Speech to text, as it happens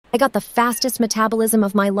I got the fastest metabolism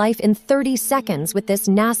of my life in 30 seconds with this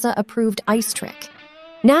NASA-approved ice trick.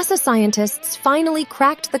 NASA scientists finally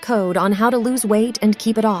cracked the code on how to lose weight and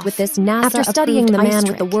keep it off. With this NASA After studying the man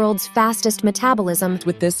with the world's fastest metabolism,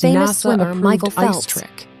 with this famous swimmer Michael Phelps.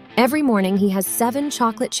 Trick. Every morning he has 7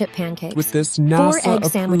 chocolate chip pancakes, with this 4 egg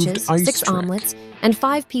sandwiches, 6 omelets, and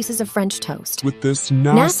 5 pieces of French toast. With this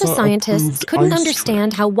NASA scientists couldn't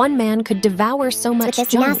understand how one man could devour so much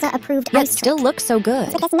junk, yet still look so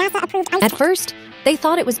good. At first, they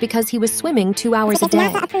thought it was because he was swimming 2 hours a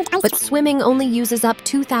day, but swimming only uses up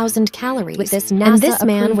 2,000 calories. With this NASA and this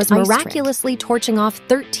man was miraculously torching off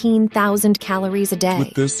 13,000 calories a day.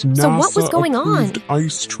 With this So what was going on?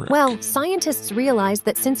 Ice trick. Well, scientists realized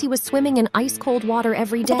that since he was swimming in ice-cold water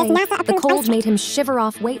every day, the cold made him shiver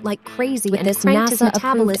off weight like crazy and cranked his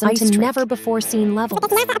metabolism to never-before-seen levels.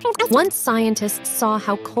 Once scientists saw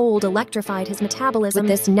how cold electrified his metabolism,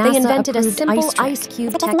 they invented a simple ice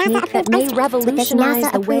cube technique that may revolutionize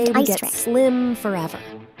the way we get slim forever.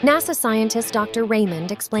 NASA scientist Dr.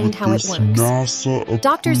 Raymond explained how it works.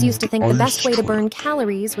 Doctors used to think the best way to burn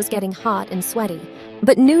calories was getting hot and sweaty.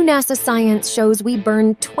 But new NASA science shows we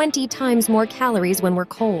burn 20 times more calories when we're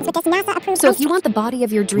cold. So if you want the body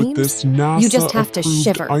of your dreams, you just have to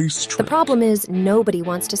shiver. The problem is nobody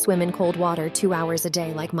wants to swim in cold water 2 hours a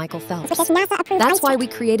day like Michael Phelps. That's why we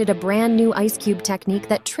created a brand new ice cube technique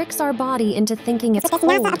that tricks our body into thinking it's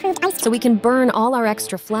cold, so we can burn all our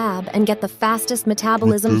extra flab and get the fastest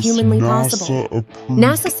metabolism humanly possible.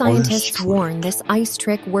 NASA scientists warn this ice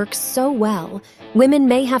trick works so well, women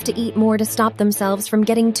may have to eat more to stop themselves from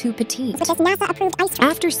getting too petite.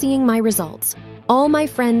 After seeing my results, all my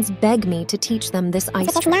friends beg me to teach them this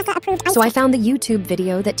ice trick. So I found the YouTube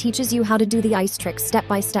video that teaches you how to do the ice trick step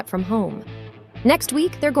by step from home. Next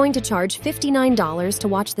week, they're going to charge $59 to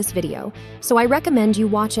watch this video, so I recommend you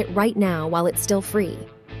watch it right now while it's still free.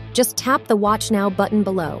 Just tap the Watch Now button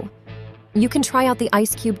below. You can try out the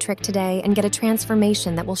ice cube trick today and get a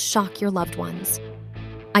transformation that will shock your loved ones.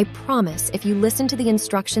 I promise if you listen to the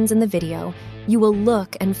instructions in the video, you will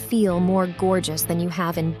look and feel more gorgeous than you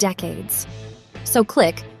have in decades. So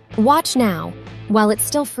click Watch Now while it's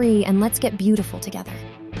still free and let's get beautiful together.